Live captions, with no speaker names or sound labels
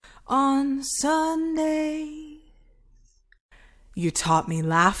On Sunday, you taught me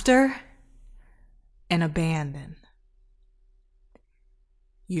laughter and abandon.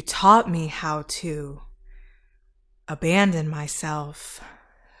 You taught me how to abandon myself,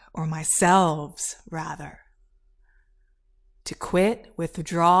 or myselves, rather. To quit,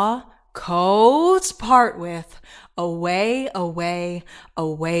 withdraw, codes part with, away, away,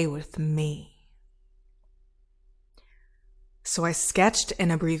 away with me. So I sketched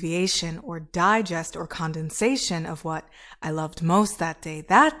an abbreviation or digest or condensation of what I loved most that day.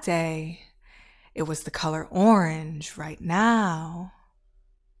 That day, it was the color orange. Right now,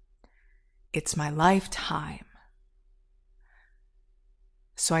 it's my lifetime.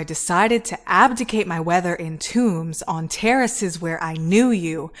 So I decided to abdicate my weather in tombs on terraces where I knew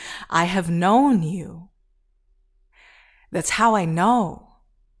you. I have known you. That's how I know.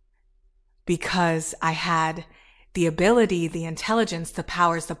 Because I had the ability, the intelligence, the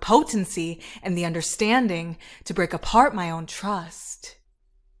powers, the potency, and the understanding to break apart my own trust.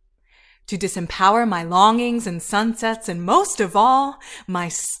 To disempower my longings and sunsets, and most of all, my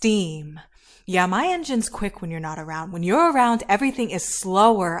steam. Yeah, my engine's quick when you're not around. When you're around, everything is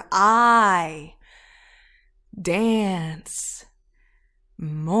slower. I dance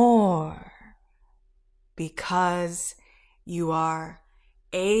more because you are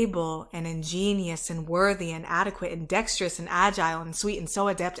able and ingenious and worthy and adequate and dexterous and agile and sweet and so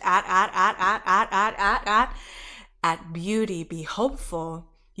adept at beauty. Be hopeful.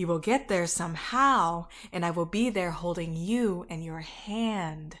 You will get there somehow, and I will be there holding you and your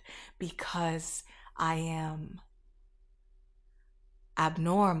hand because I am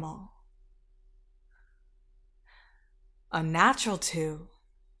abnormal, unnatural too.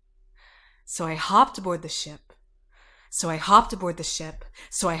 So I hopped aboard the ship. So I hopped aboard the ship.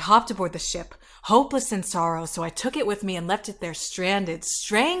 So I hopped aboard the ship, hopeless in sorrow. So I took it with me and left it there stranded.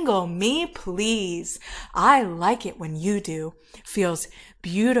 Strangle me, please. I like it when you do. Feels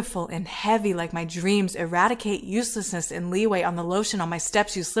beautiful and heavy like my dreams. Eradicate uselessness and leeway on the lotion on my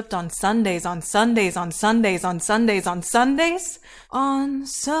steps you slipped on Sundays, on Sundays, on Sundays, on Sundays, on Sundays. On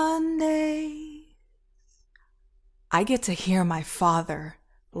Sunday, I get to hear my father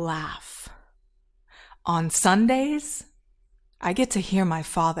laugh. On Sundays, I get to hear my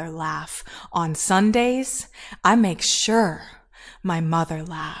father laugh. On Sundays, I make sure my mother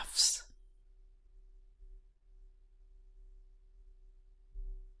laughs.